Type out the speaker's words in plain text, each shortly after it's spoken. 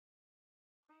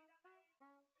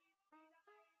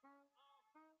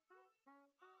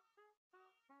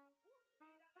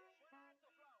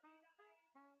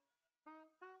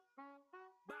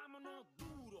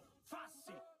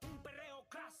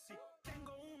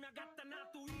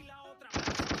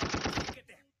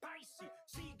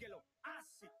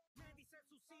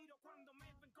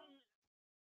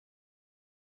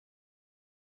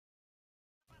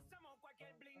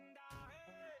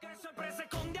siempre se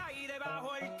esconde ahí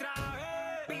debajo del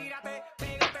traje. Pírate,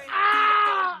 pégate,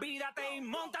 tírate, olvídate y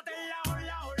móntate en la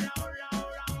ola, ola, ola,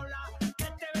 ola, ola. Que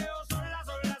te veo sola,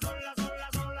 sola, sola, sola,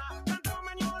 sola. Tanto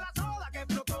me dio la soda que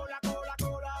explotó la cola,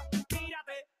 cola.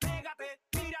 Pírate, pégate,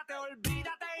 tírate,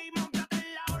 olvídate y móntate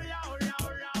en la ola, ola,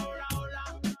 ola, ola, ola.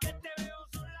 Que te veo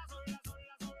sola, sola,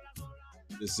 sola, sola, sola.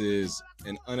 This is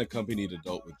An Unaccompanied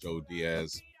Adult with Joe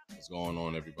Diaz. What's going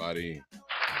on, everybody?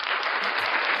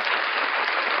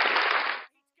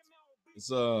 This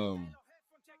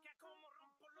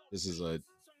is a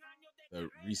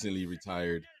recently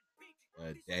retired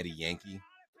Daddy Yankee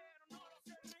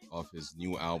off his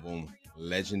new album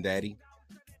Legend Daddy.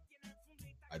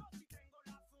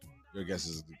 Your guess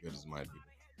is as good as mine,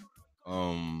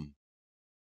 people.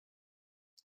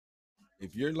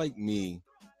 If you're like me,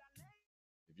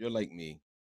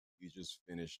 you just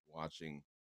finished watching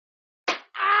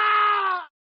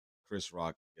Chris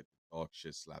Rock get the dog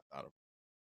shit slapped out of him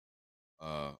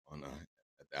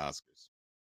at the Oscars.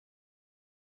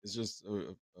 It's just,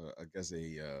 I guess,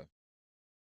 an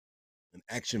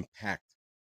action-packed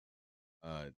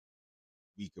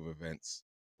week of events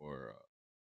for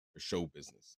show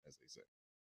business, as they say.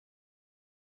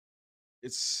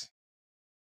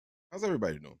 How's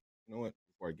everybody doing? You know what?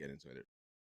 Before I get into it,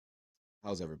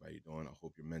 how's everybody doing? I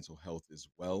hope your mental health is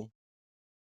well.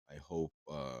 I hope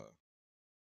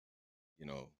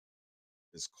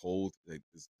this cold, the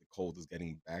cold is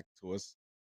getting back to us.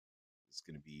 It's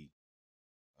gonna be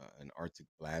an Arctic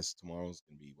blast tomorrow. It's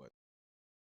gonna be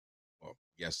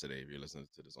yesterday if you're listening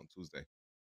to this on Tuesday.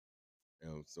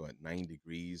 So at 9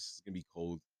 degrees, it's gonna be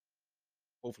cold.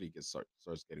 Hopefully it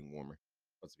starts getting warmer.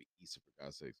 It's about to be Easter, for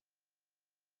God's sakes.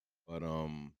 But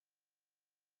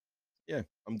yeah,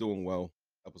 I'm doing well.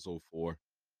 Episode 4.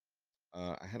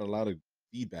 I had a lot of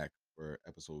feedback for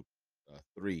episode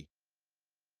 3.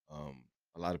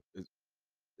 A lot of,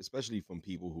 especially from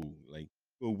people who like,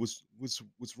 well, what's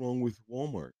wrong with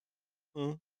Walmart?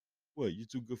 Huh? What? You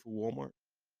too good for Walmart?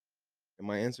 And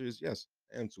my answer is yes,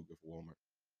 I am too good for Walmart.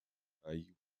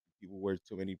 You people wear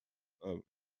too many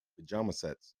pajama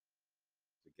sets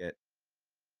to get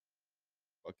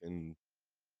fucking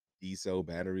D-cell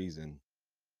batteries and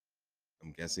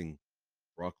I'm guessing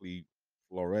broccoli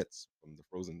florets from the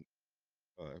frozen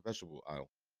vegetable aisle.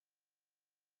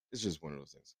 It's just one of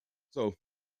those things. So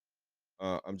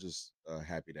I'm just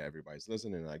happy that everybody's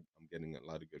listening. I'm getting a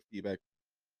lot of good feedback,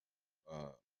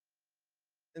 uh,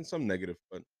 and some negative,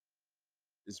 but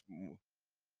it's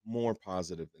more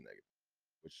positive than negative,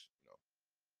 which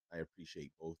I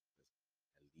appreciate both.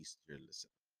 At least you're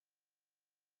listening.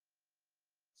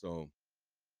 So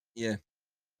yeah,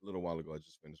 a little while ago I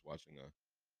just finished watching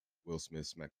Will Smith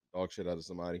smack the dog shit out of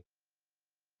somebody,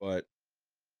 but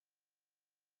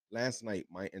last night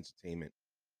my entertainment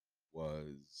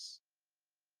was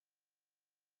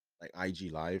like IG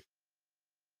Live.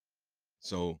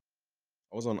 So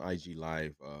I was on IG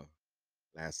Live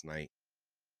last night,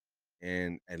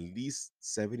 and at least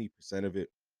 70% of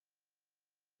it,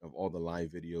 of all the live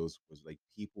videos, was like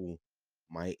people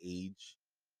my age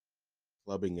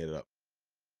clubbing it up.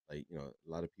 Like, a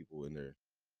lot of people in their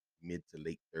mid to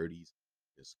late 30s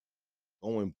just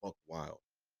going buck wild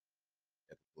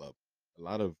at the club. A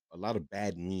lot of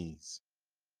bad knees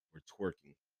were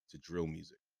twerking to drill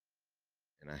music.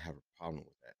 And I have a problem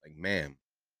with that. Like, ma'am,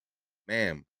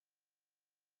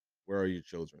 where are your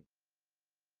children?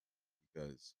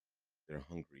 Because they're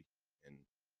hungry and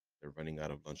they're running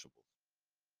out of Lunchables.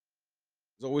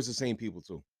 It's always the same people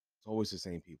too. It's always the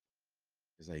same people.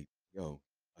 It's like, yo,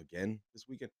 again this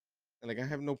weekend. And like I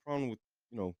have no problem with,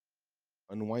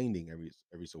 unwinding every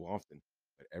so often.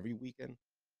 But every weekend,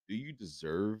 do you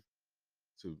deserve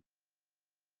to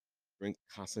drink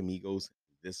Casamigos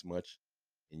this much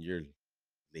in your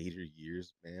later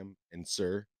years, ma'am and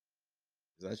sir?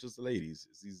 It's not just the ladies,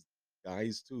 it's these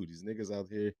guys too. These niggas out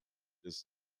here just,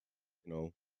 you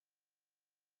know,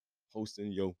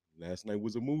 posting, yo, last night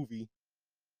was a movie.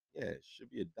 Yeah, it should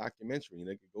be a documentary. And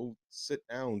they could go sit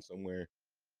down somewhere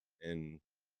and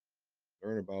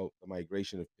learn about the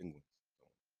migration of penguins.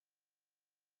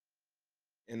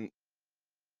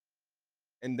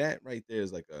 And that right there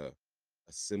is like a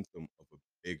symptom of a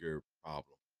bigger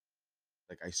problem.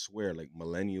 Like I swear, like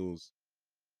millennials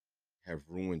have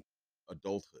ruined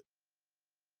adulthood.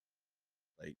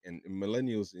 Like and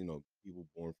millennials, people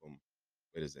born from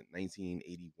what is it,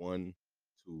 1981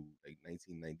 to like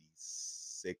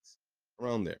 1996,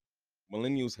 around there.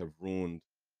 Millennials have ruined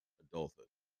adulthood.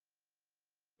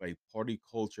 Like party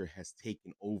culture has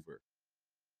taken over,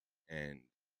 and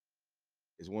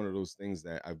it's one of those things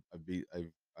that I've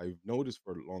noticed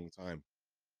for a long time,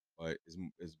 but is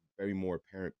very more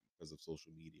apparent because of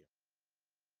social media.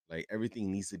 Like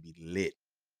everything needs to be lit,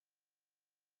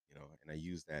 and I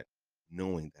use that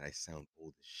knowing that I sound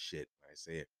old as shit when I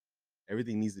say it.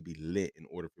 Everything needs to be lit in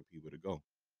order for people to go.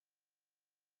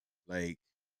 Like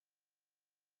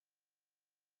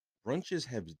brunches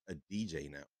have a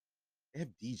DJ now. They have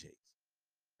DJs.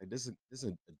 Like there's a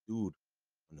dude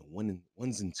on the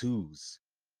ones and twos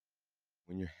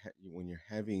when when you're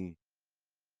having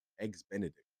eggs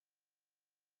Benedict.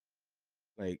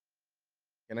 Like,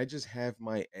 can I just have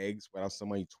my eggs without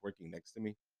somebody twerking next to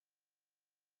me?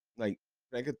 Like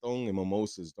reggaeton and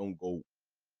mimosas they don't go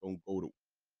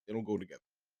together.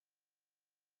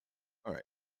 All right.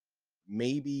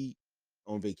 Maybe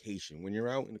on vacation. When you're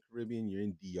out in the Caribbean, you're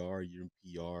in DR, you're in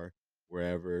PR,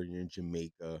 wherever, you're in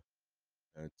Jamaica,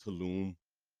 Tulum.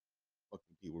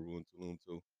 Fucking people ruin Tulum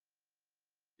too.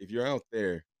 If you're out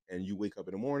there and you wake up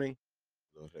in the morning,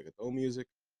 a little reggaeton music,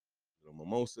 little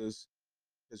mimosas,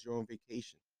 because you're on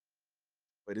vacation.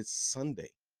 But it's Sunday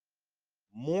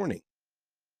morning.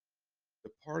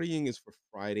 The partying is for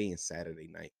Friday and Saturday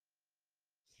night.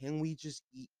 Can we just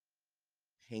eat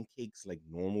pancakes like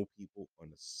normal people on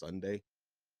a Sunday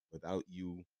without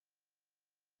you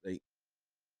like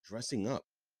dressing up?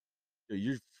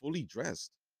 You're fully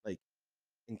dressed, like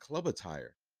in club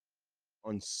attire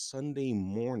on Sunday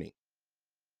morning.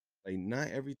 Like not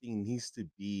everything needs to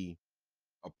be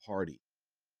a party.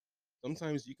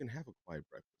 Sometimes you can have a quiet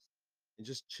breakfast and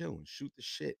just chill and shoot the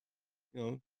shit.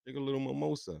 Drink a little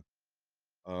mimosa,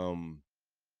 a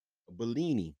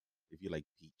Bellini if you like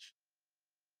peach.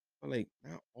 But like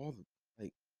not all the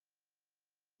like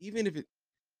even if it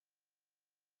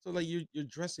so like you're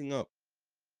dressing up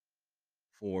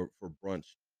for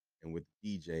brunch and with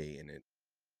DJ and it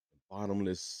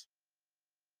bottomless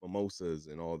mimosas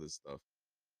and all this stuff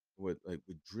with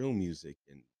drill music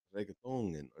and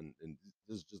reggaeton and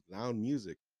just loud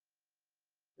music.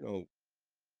 You know,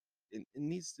 it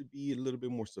needs to be a little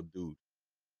bit more subdued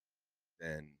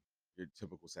than your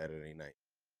typical Saturday night.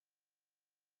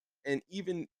 And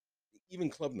even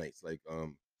club nights like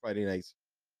Friday nights,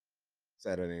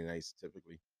 Saturday nights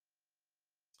typically.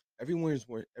 Everyone's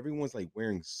like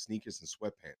wearing sneakers and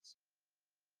sweatpants.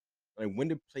 Like when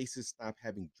did places stop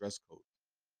having dress codes?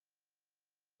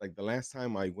 Like the last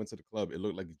time I went to the club, it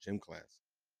looked like a gym class.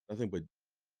 Nothing but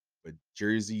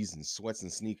jerseys and sweats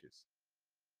and sneakers.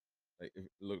 Like it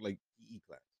looked like PE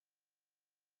class.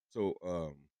 So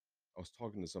I was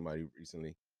talking to somebody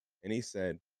recently and they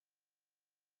said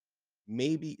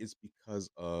maybe it's because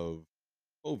of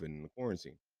COVID and the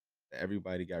quarantine that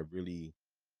everybody got really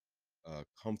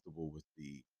comfortable with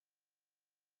the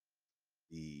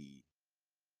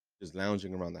just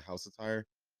lounging around the house attire,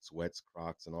 sweats,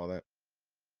 Crocs, and all that.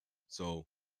 So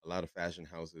a lot of fashion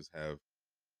houses have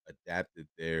adapted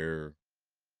their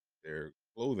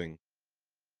clothing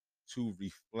to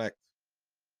reflect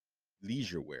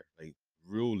leisure wear, like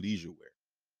real leisure wear,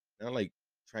 not like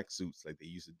tracksuits like they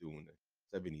used to do in the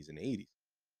 '70s and '80s.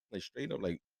 Like straight up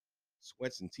like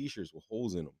sweats and t-shirts with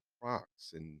holes in them,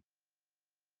 Crocs, and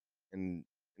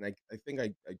I think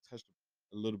I touched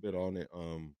a little bit on it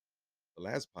the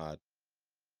last pod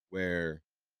where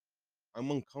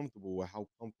I'm uncomfortable with how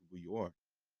comfortable you are.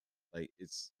 Like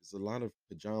it's a lot of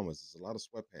pajamas, it's a lot of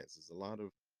sweatpants, it's a lot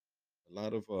of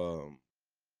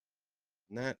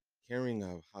not caring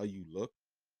of how you look.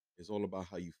 It's all about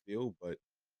how you feel. But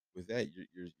with that,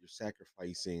 you're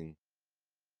sacrificing,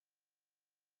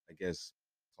 I guess,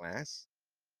 class.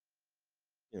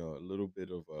 A little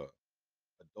bit of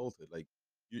adulthood. Like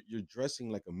you're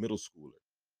dressing like a middle schooler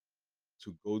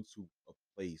to go to a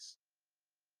place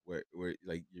where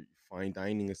like your fine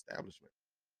dining establishment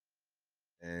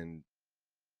and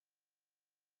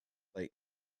like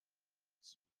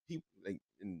people like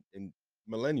in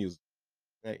millennials.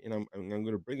 Right? And I'm going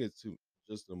to bring it to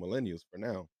just the millennials for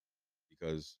now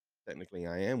because technically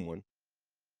I am one.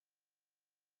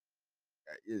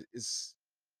 It's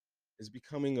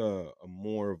becoming a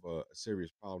more of a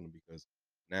serious problem because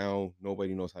now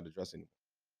nobody knows how to dress anymore.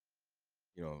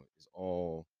 It's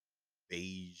all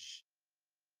beige,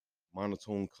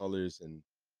 monotone colors, and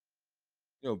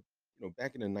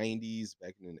back in the '90s,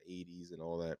 back in the '80s, and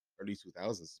all that, early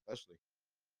 2000s especially,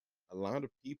 a lot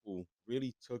of people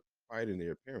really took pride in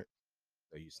their appearance.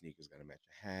 Your sneakers got to match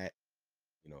a hat.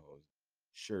 You know,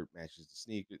 shirt matches the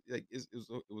sneaker. Like it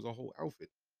was a whole outfit,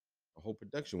 a whole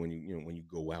production when when you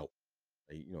go out.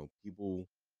 Like, people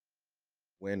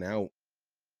went out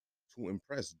to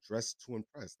impress, dress to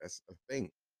impress. That's a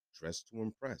thing. Dress to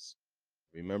impress.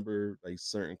 Remember, like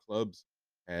certain clubs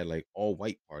had like all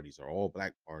white parties or all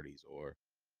black parties, or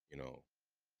you know,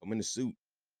 come in a suit.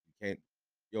 You can't,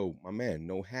 yo, my man,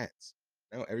 no hats.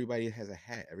 Now everybody has a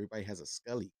hat. Everybody has a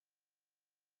Scully,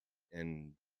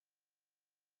 and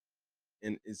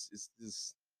it's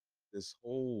this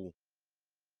whole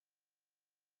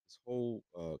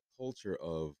culture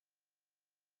of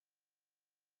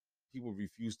people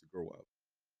refuse to grow up.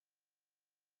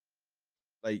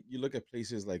 Like you look at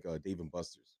places like Dave and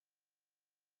Buster's.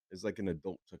 It's like an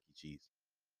adult Chuck E. Cheese,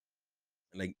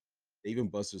 and like Dave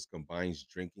and Buster's combines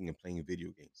drinking and playing video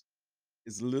games.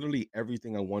 It's literally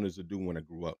everything I wanted to do when I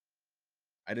grew up.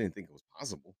 I didn't think it was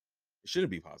possible. It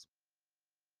shouldn't be possible.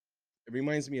 It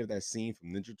reminds me of that scene from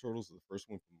Ninja Turtles, the first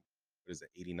one from what is it,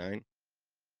 '89,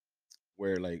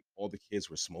 where like all the kids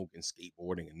were smoking,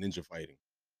 skateboarding, and ninja fighting.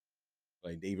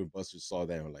 Like David Buster saw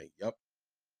that and were like, "Yep,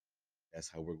 that's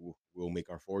how we'll make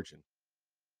our fortune."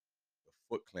 The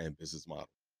Foot Clan business model.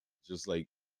 It's just like,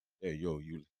 hey, yo,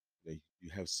 you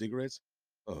have cigarettes,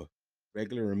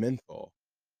 regular or menthol.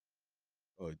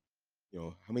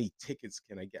 How many tickets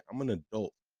can I get? I'm an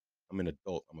adult. I'm an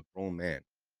adult. I'm a grown man,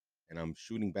 and I'm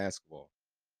shooting basketball,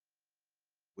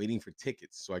 waiting for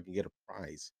tickets so I can get a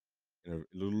prize in a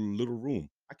little room.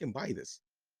 I can buy this.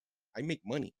 I make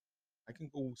money. I can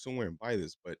go somewhere and buy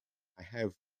this, but I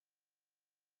have,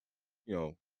 you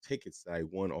know, tickets that I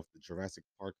won off the Jurassic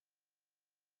Park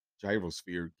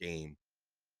gyrosphere game.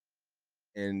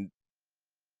 And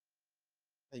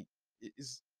like it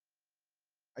is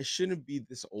I shouldn't be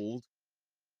this old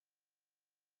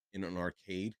in an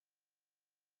arcade,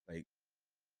 like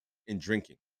in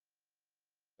drinking.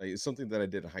 Like it's something that I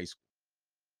did in high school,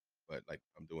 but like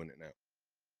I'm doing it now.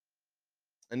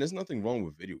 And there's nothing wrong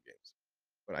with video games.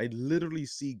 But I literally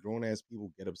see grown ass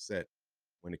people get upset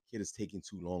when a kid is taking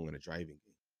too long on a driving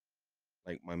game.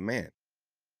 Like my man,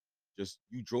 just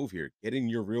you drove here, get in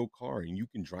your real car and you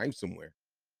can drive somewhere.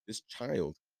 This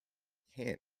child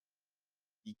can't.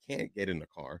 He can't get in the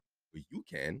car, but you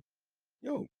can.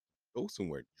 Yo, go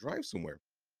somewhere, drive somewhere,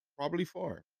 probably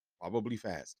far, probably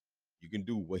fast. You can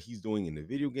do what he's doing in the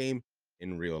video game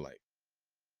in real life.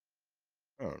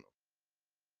 I don't know.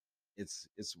 It's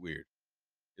weird.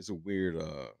 It's a weird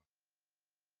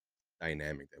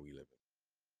dynamic that we live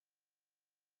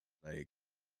in. Like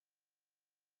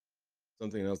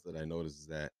something else that I noticed is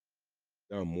that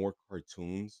there are more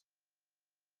cartoons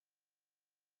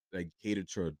that cater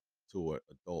to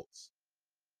adults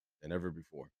than ever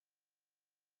before.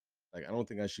 Like I don't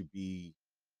think I should be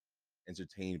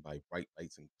entertained by bright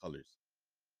lights and colors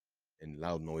and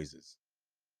loud noises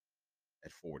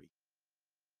at 40.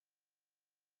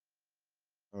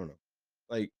 I don't know.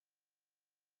 Like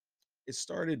it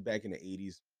started back in the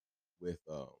 80s with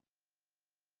I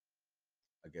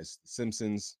guess The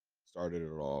Simpsons started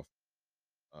it off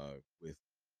with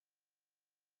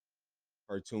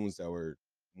cartoons that were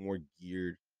more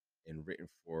geared and written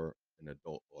for an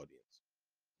adult audience.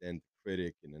 Then The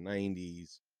Critic in the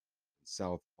 90s,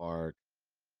 South Park,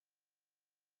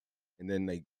 and then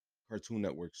like Cartoon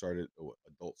Network started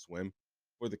Adult Swim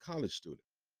for the college student.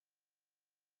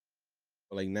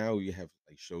 But like now you have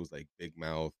like shows like Big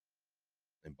Mouth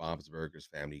and Bob's Burgers,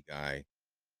 Family Guy,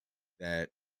 that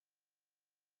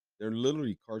they're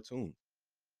literally cartoons.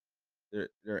 They're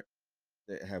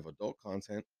they have adult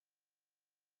content,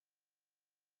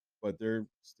 but they're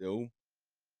still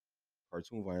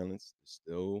cartoon violence. There's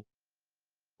still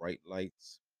bright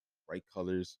lights, bright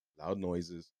colors, loud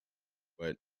noises,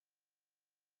 but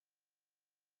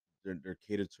they're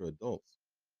catered to adults.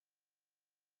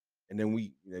 And then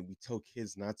we tell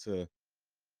kids not to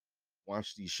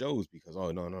watch these shows because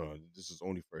oh no, this is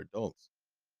only for adults.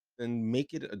 Then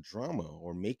make it a drama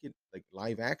or make it like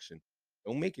live action.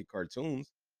 Don't make it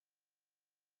cartoons.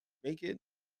 Make it,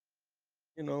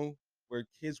 you know, where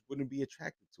kids wouldn't be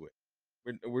attracted to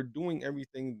it. We're doing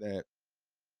everything that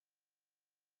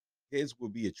kids will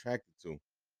be attracted to,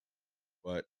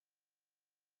 but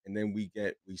and then we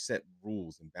set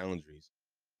rules and boundaries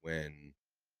when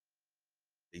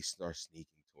they start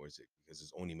sneaking towards it because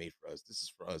it's only made for us. This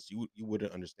is for us. You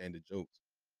wouldn't understand the jokes.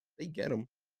 They get them.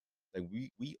 Like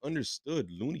we understood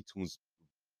Looney Tunes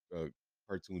uh,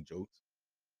 cartoon jokes,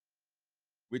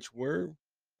 which were,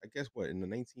 I guess, what in the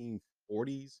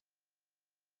 1940s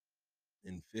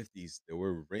and 50s they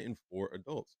were written for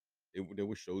adults. They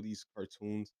would show these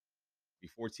cartoons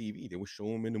before TV. They would show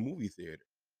them in the movie theater.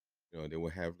 You know, they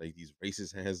would have like these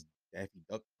racist ass Daffy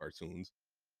Duck cartoons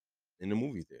in the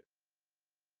movie theater.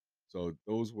 So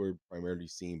those were primarily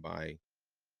seen by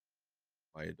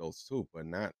adults too, but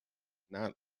not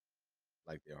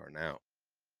like they are now.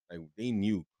 Like they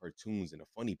knew cartoons and the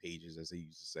funny pages, as they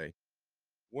used to say,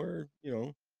 were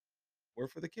were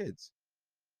for the kids.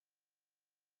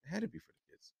 It had to be for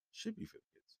the kids. It should be for the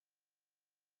kids.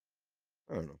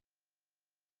 I don't know.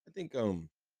 I think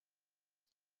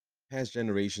past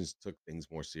generations took things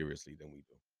more seriously than we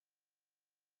do.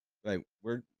 Like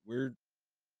we're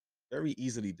very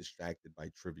easily distracted by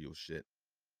trivial shit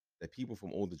that people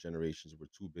from older generations were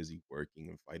too busy working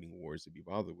and fighting wars to be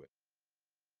bothered with.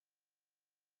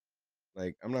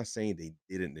 Like, I'm not saying they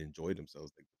didn't enjoy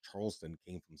themselves. Like, Charleston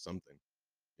came from something,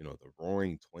 the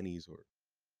Roaring Twenties or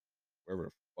wherever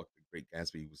the fuck the Great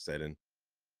Gatsby was set in.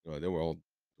 They were all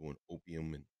doing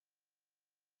opium and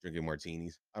drinking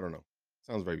martinis. I don't know.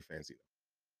 Sounds very fancy though.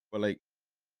 But like,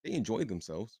 they enjoyed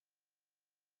themselves,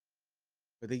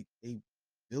 but they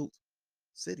built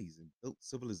cities and built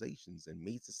civilizations and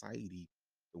made society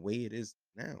the way it is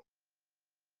now.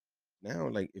 Now,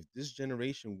 like, if this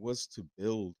generation was to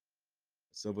build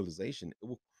a civilization, it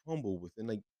will crumble within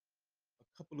like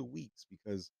a couple of weeks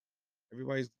because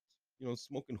everybody's,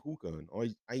 smoking hookah and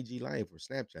on IG Live or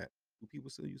Snapchat. Do people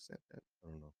still use Snapchat? I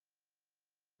don't know.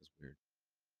 That's weird.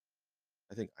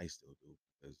 I think I still do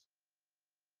because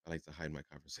I like to hide my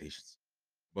conversations.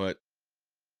 But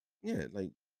yeah,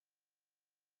 like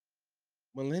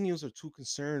millennials are too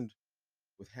concerned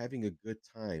with having a good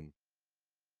time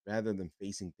rather than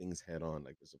facing things head on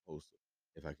like they're supposed to.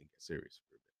 If I can get serious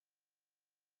for a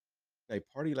bit, like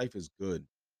party life is good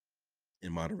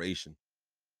in moderation.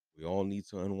 We all need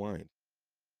to unwind.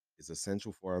 It's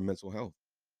essential for our mental health.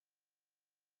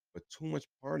 But too much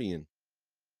partying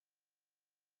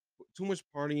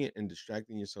and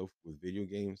distracting yourself with video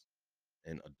games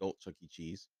and adult Chuck E.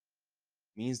 Cheese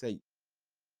means that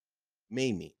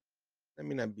may mean, let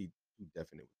me not be too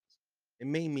definite with this. It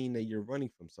may mean that you're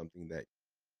running from something that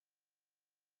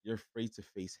you're afraid to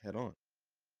face head on.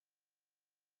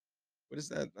 What is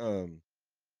that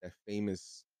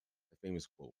famous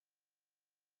quote?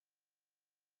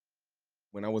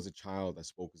 When I was a child, I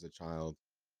spoke as a child,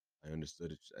 I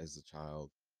understood it as a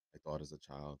child, I thought as a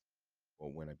child,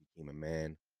 but when I became a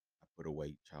man, I put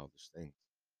away childish things.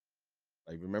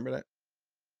 Like remember that?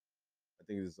 I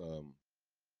think it's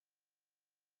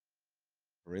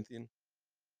Corinthian.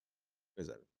 What is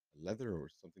that? Leather or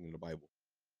something in the Bible?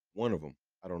 One of them.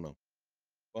 I don't know.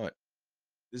 But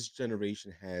this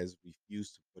generation has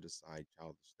refused to put aside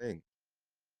childish things.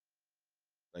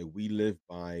 Like we live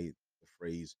by the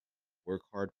phrase work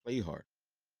hard, play hard.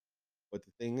 But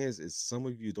the thing is some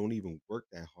of you don't even work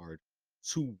that hard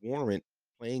to warrant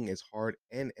playing as hard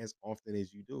and as often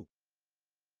as you do.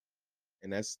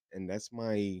 And that's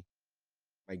my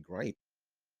gripe.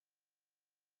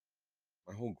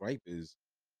 My whole gripe is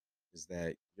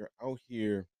that you're out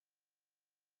here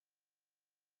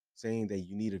saying that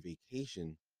you need a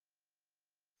vacation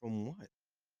from what?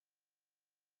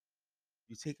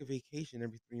 You take a vacation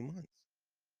every 3 months.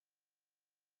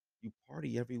 You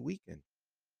party every weekend.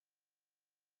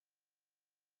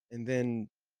 And then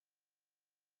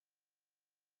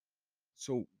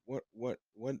so what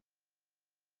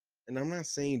and I'm not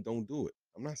saying don't do it.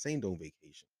 I'm not saying don't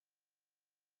vacation.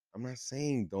 I'm not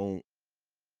saying don't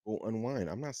go unwind.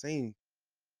 I'm not saying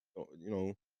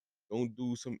don't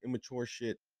do some immature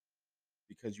shit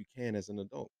because you can as an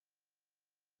adult.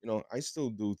 I still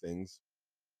do things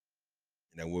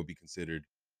that will be considered,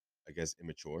 I guess,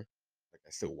 immature. Like I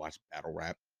still watch battle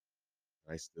rap.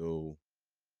 I still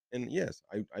and yes,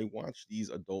 I watch these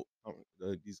adult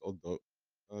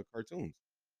cartoons,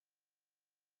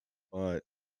 but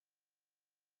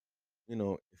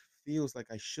it feels like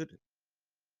I shouldn't.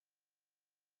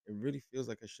 It really feels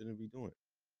like I shouldn't be doing it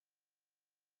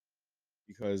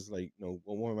because, like,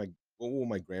 what will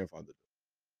my grandfather do?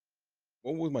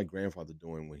 What was my grandfather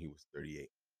doing when he was 38?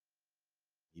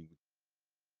 He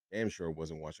damn sure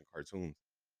wasn't watching cartoons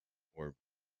or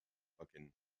fucking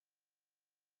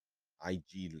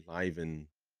IG live and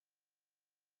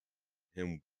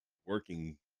him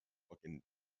working fucking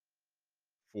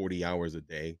 40 hours a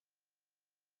day.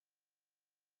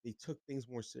 They took things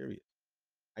more serious.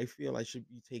 I feel I should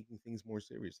be taking things more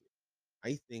seriously.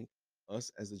 I think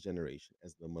us as a generation,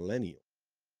 as the millennial,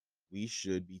 we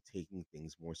should be taking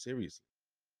things more seriously.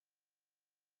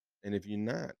 And if you're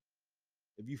not,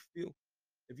 if you feel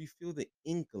if you feel the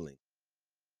inkling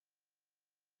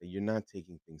that you're not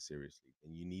taking things seriously,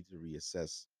 then you need to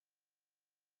reassess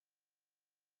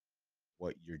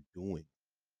what you're doing,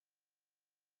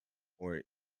 or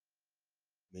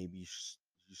maybe you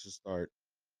should start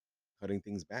cutting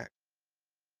things back.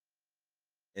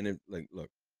 And if, like, look,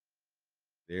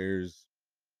 there's,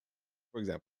 for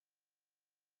example,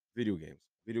 video games.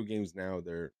 Video games now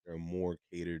they're more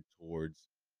catered towards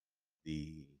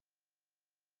the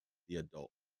the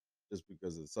adult, just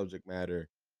because of the subject matter,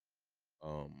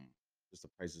 um, just the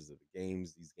prices of the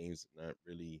games. These games are not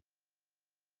really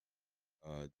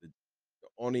the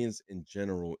audience in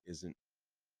general isn't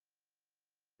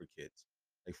for kids.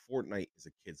 Like Fortnite is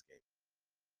a kids game.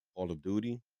 Call of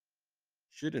Duty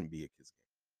shouldn't be a kids game.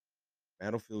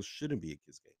 Battlefield shouldn't be a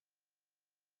kids game.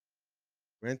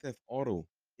 Grand Theft Auto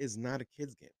is not a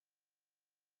kids game.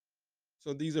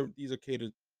 So these are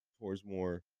catered towards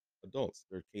more adults.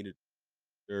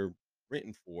 They're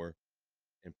written for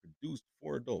and produced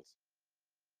for adults.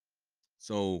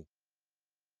 So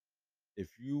if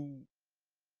you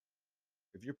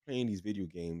if you're playing these video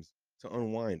games to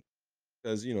unwind,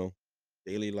 because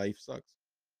daily life sucks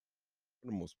for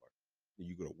the most part.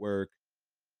 You go to work,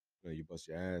 you bust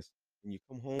your ass, and you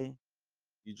come home,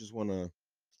 you just want to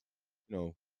you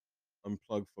know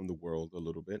unplug from the world a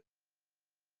little bit.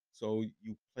 So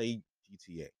you play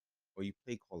GTA, or you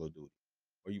play Call of Duty,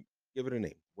 or you give it a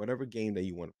name, whatever game that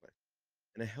you want to play,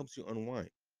 and it helps you unwind.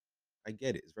 I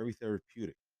get it; it's very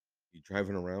therapeutic. You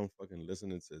driving around, fucking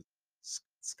listening to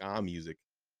ska music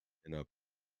in a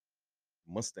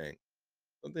Mustang,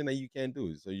 something that you can't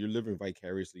do. So you're living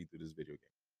vicariously through this video game.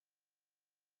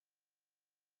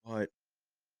 But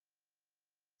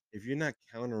if you're not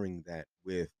countering that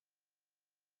with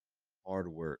hard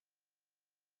work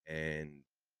and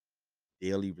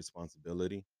daily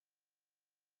responsibility,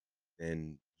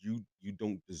 then you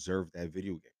don't deserve that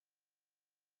video game.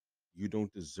 You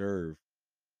don't deserve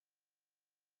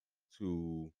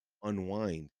to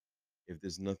unwind if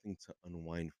there's nothing to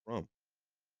unwind from.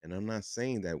 And I'm not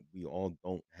saying that we all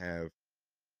don't have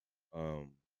um,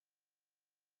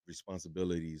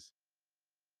 responsibilities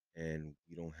and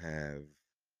we don't have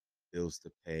bills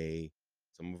to pay.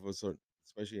 Some of us are,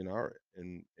 especially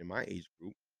in my age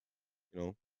group,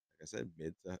 like I said,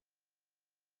 mid to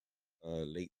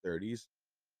late 30s.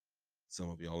 Some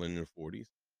of y'all in their 40s.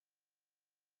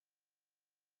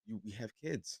 We have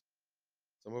kids.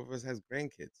 Some of us has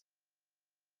grandkids.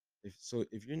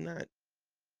 If you're not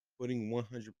putting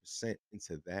 100%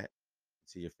 into that,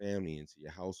 into your family, into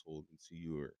your household, into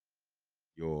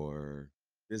your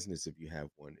business if you have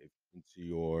one, if into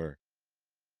your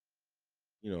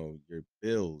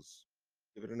bills,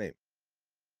 give it a name.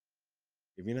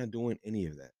 If you're not doing any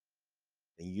of that,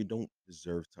 then you don't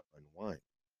deserve to unwind.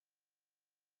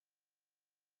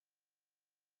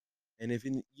 And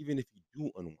even if you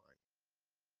do unwind,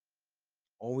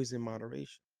 always in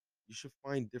moderation. You should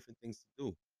find different things to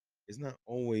do. It's not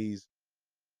always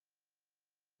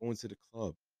going to the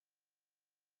club.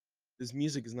 This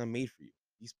music is not made for you.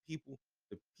 These people,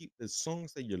 the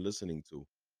songs that you're listening to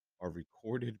are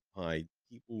recorded by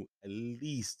people at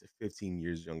least 15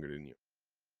 years younger than you.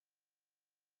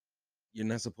 You're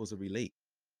not supposed to relate.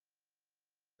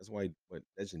 That's why what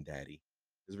Legend Daddy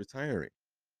is retiring.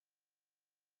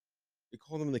 They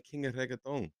called him the king of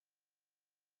reggaeton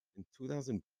in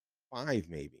 2005,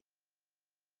 maybe.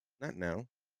 Not now.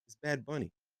 It's Bad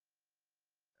Bunny.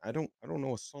 I don't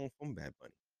know a song from Bad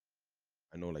Bunny.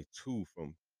 I know like two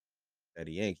from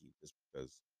Daddy Yankee, just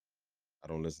because I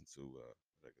don't listen to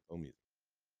reggaeton music.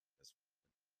 That's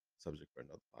subject for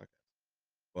another podcast.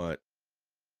 But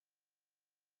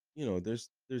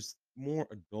there's more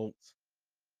adult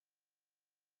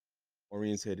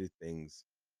oriented things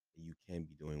that you can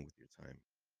be doing with your time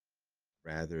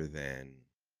rather than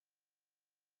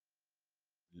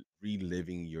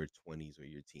reliving your 20s or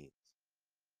your teens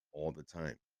all the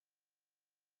time.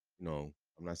 I'm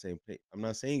not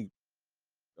saying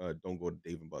don't go to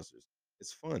Dave and Buster's.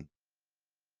 It's fun,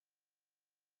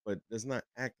 but does not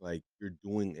act like you're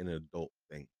doing an adult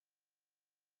thing.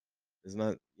 It's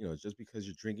not, just because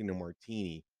you're drinking a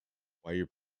martini while you're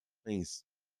playing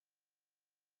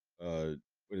uh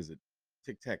what is it,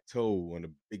 tic-tac-toe on a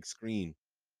big screen,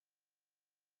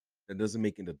 that doesn't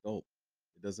make it adult.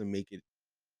 It doesn't make it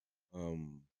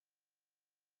um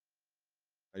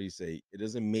how do you say, it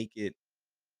doesn't make it,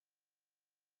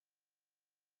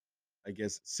 I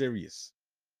guess, serious.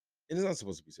 It is not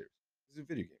supposed to be serious. This is a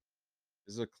video game.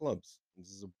 This is a clubs. This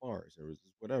is a bars, or this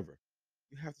is whatever.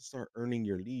 You have to start earning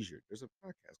your leisure. There's a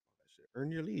podcast called that shit.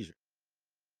 Earn your leisure.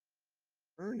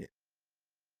 Earn it.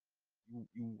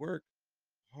 You work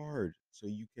hard so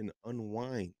you can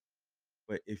unwind.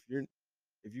 But if you're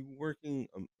working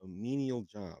a menial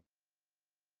job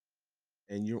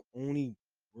and you're only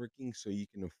working so you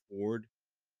can afford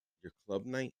your club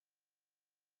night,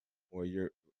 or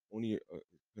you're only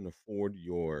can afford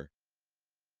your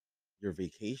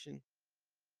vacation,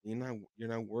 you're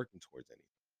not working towards anything.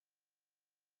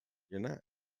 You're not.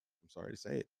 I'm sorry to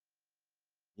say it.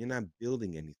 You're not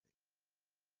building anything.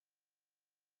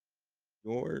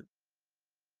 Your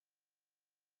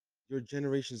your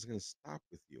generation is gonna stop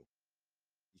with you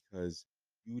because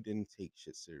you didn't take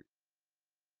shit serious.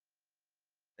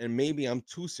 And maybe I'm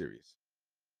too serious.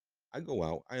 I go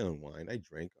out, I unwind, I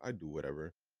drink, I do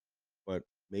whatever, but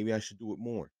maybe I should do it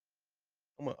more.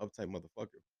 I'm an uptight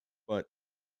motherfucker, but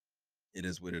it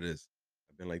is what it is.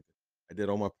 I've been like, I did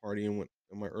all my partying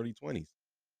in my early 20s,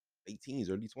 late teens,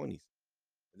 early 20s.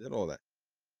 I did all that.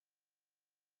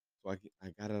 So I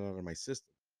got it out of my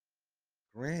system.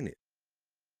 Granted,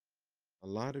 a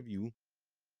lot of you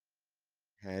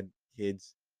had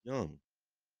kids young,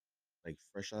 like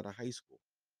fresh out of high school.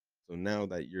 So now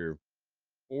that you're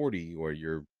 40 or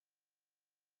you're,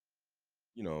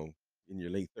 you know, in your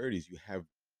late 30s, you have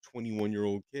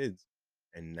 21-year-old kids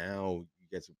and now you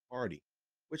get to party,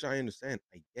 which I understand.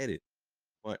 I get it.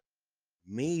 But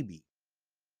maybe,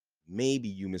 maybe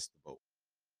you missed the boat.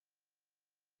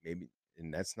 Maybe,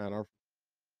 and that's not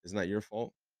it's not your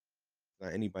fault. It's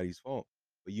not anybody's fault,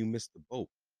 but you missed the boat.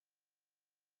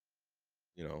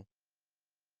 You know,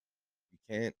 you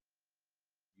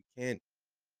can't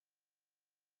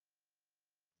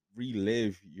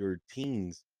relive your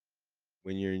teens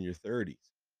when you're in your 30s.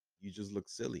 You just look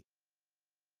silly.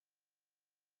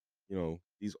 You know,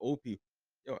 these old people.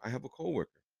 Yo, I have a coworker,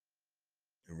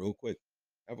 and real quick,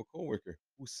 I have a coworker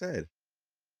who said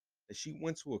that she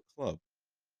went to a club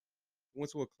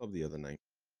the other night,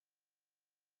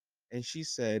 and she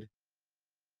said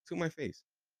to my face,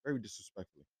 very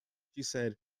disrespectfully, she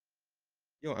said,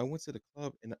 "Yo, I went to the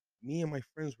club, and me and my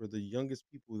friends were the youngest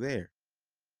people there.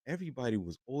 Everybody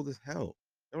was old as hell.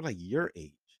 They were like your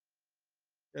age.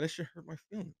 Yeah, that shit hurt my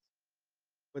feelings.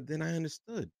 But then I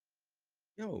understood.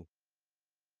 Yo,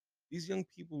 these young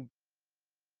people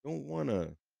don't want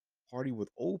to party with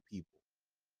old people.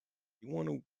 They want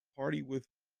to party with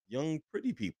young,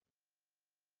 pretty people.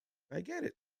 I get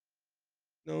it.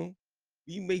 No,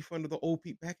 we made fun of the old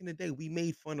people back in the day. We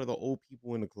made fun of the old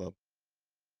people in the club.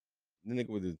 The nigga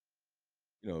with the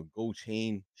gold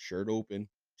chain, shirt open,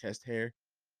 chest hair.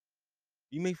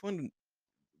 We made fun of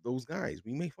those guys.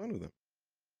 We made fun of them.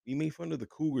 We made fun of the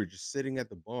cougar just sitting at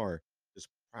the bar, just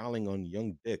prowling on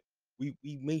young dick. We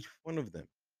made fun of them.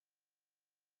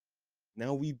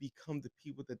 Now we become the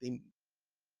people that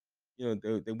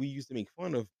that we used to make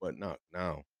fun of, but not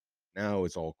now. Now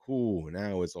it's all cool.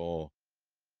 Now it's all,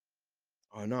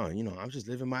 oh no, I'm just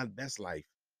living my best life.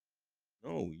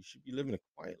 No, you should be living a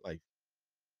quiet life.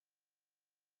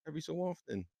 Every so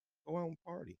often, go out and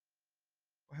party.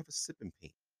 Go have a sip and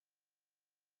paint.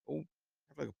 Go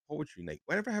have like a poetry night.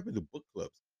 Whatever happened to book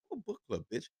clubs? Go a book club,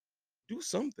 bitch. Do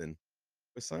something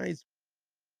besides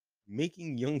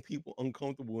making young people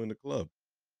uncomfortable in the club.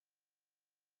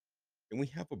 And we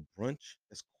have a brunch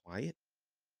that's quiet.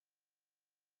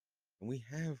 And we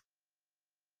have,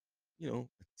 a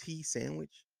tea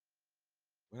sandwich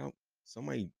without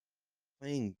somebody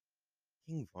playing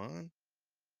King Von.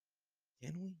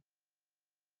 Can we?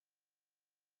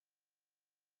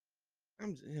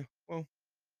 Yeah, well,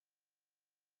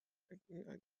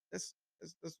 that's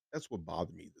what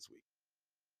bothered me this week.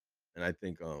 And I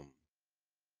think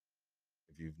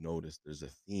if you've noticed, there's a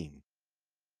theme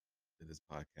to this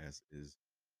podcast is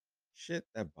shit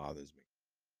that bothers me.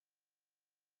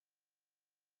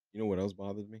 You know what else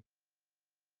bothers me?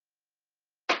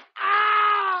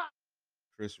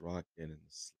 Chris Rock getting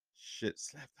shit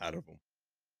slapped out of him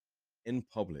in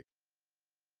public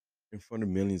in front of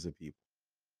millions of people.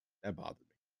 That bothered me.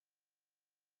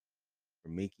 For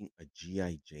making a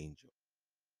G.I. Jane joke.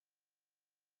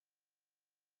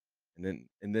 And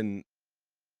then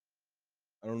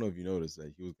I don't know if you noticed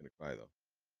that he was gonna cry though.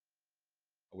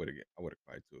 I would have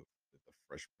cried too if the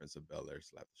Fresh Prince of Bel Air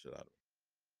slapped the shit out of me.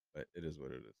 But it is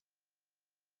what it is.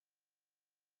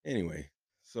 Anyway,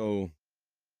 so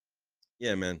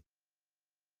yeah, man,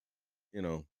 you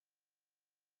know,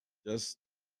 just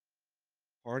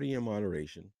party in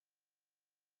moderation,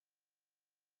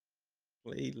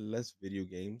 play less video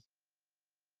games,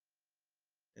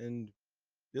 and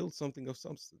build something of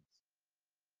substance.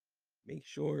 Make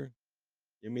sure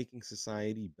you're making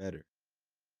society better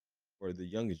for the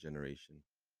youngest generation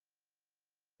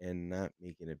and not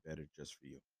making it better just for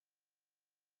you.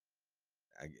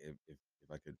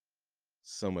 If I could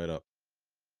sum it up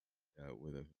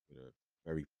with a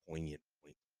very poignant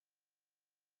point,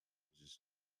 just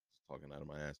talking out of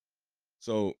my ass.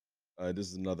 So this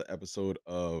is another episode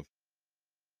of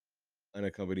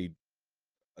Unaccompanied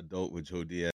Adult with Joe Diaz.